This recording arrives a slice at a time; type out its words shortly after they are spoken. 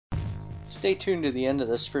Stay tuned to the end of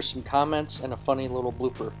this for some comments and a funny little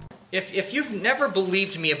blooper. If you've never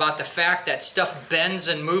believed me about the fact that stuff bends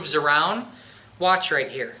and moves around, watch right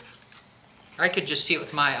here. I could just see it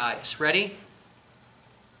with my eyes. Ready?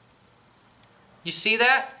 You see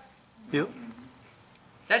that? Yep.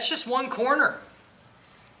 That's just one corner.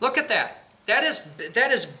 Look at that. That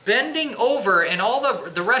is bending over, and all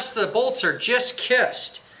the rest of the bolts are just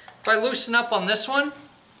kissed. If I loosen up on this one,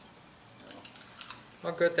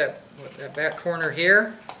 I'll go with that back corner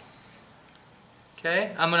here.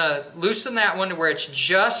 Okay, I'm going to loosen that one to where it's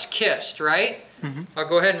just kissed, right? Mm-hmm. I'll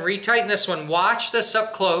go ahead and retighten this one. Watch this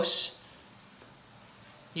up close.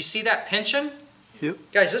 You see that pinching? Yep.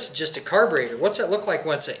 Guys, this is just a carburetor. What's it look like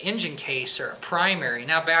when it's an engine case or a primary?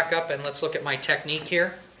 Now back up and let's look at my technique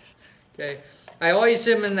here. Okay, I always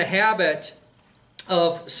am in the habit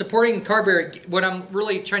of supporting the carburetor. What I'm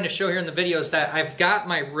really trying to show here in the video is that I've got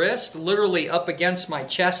my wrist literally up against my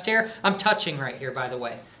chest here. I'm touching right here, by the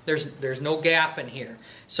way. There's no gap in here.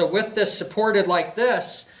 So with this supported like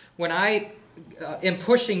this, when I am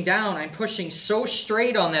pushing down, I'm pushing so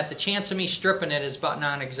straight on that the chance of me stripping it is about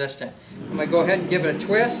non-existent. I'm going to go ahead and give it a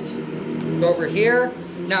twist. Go over here.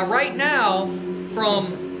 Now right now,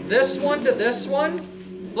 from this one to this one,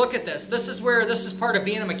 look at this. This is part of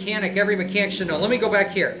being a mechanic. Every mechanic should know. Let me go back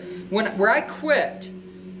here. Where I quit,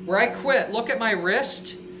 look at my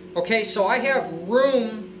wrist. Okay, so I have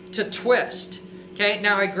room to twist. Okay,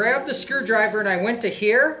 now I grabbed the screwdriver and I went to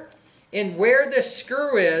here, and where this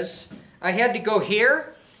screw is, I had to go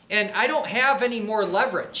here, and I don't have any more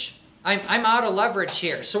leverage. I'm out of leverage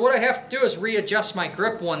here. So what I have to do is readjust my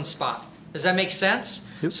grip one spot. Does that make sense?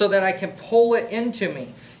 Yep. So that I can pull it into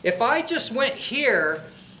me. If I just went here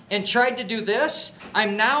and tried to do this,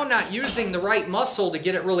 I'm now not using the right muscle to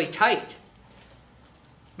get it really tight.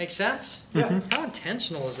 Make sense? Yeah. Mm-hmm. How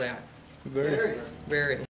intentional is that? Very.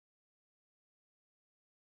 Very.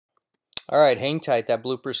 All right, hang tight. That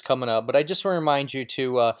blooper's coming up. But I just want to remind you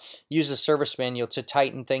to use the service manual to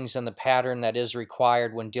tighten things in the pattern that is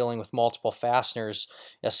required when dealing with multiple fasteners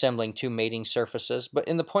assembling two mating surfaces. But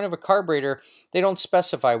in the point of a carburetor, they don't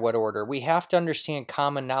specify what order. We have to understand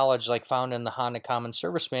common knowledge like found in the Honda Common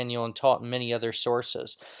Service Manual and taught in many other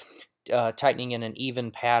sources. Tightening in an even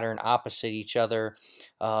pattern opposite each other,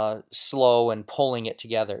 slow, and pulling it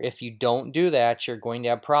together. If you don't do that, you're going to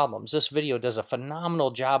have problems. This video does a phenomenal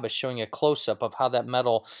job of showing a close-up of how that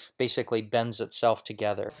metal basically bends itself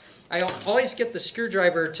together. I always get the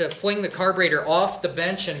screwdriver to fling the carburetor off the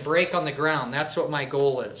bench and break on the ground. That's what my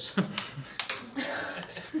goal is.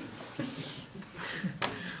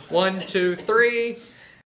 1, 2, 3.